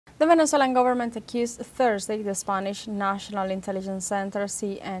The Venezuelan government accused Thursday the Spanish National Intelligence Center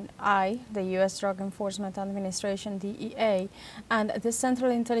CNI, the U.S. Drug Enforcement Administration DEA, and the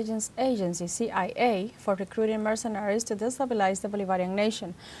Central Intelligence Agency CIA for recruiting mercenaries to destabilize the Bolivarian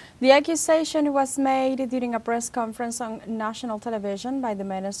nation. The accusation was made during a press conference on national television by the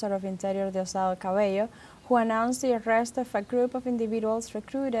Minister of Interior Govt, who announced the arrest of a group of individuals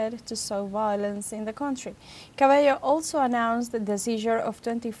recruited to sow violence in the country. Govt also announced the seizure of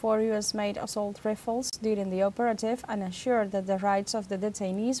 24 U.S.-made assault rifles during the operative and assured that the rights of the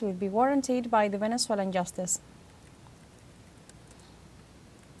detainees will be guaranteed by the Venezuelan justice.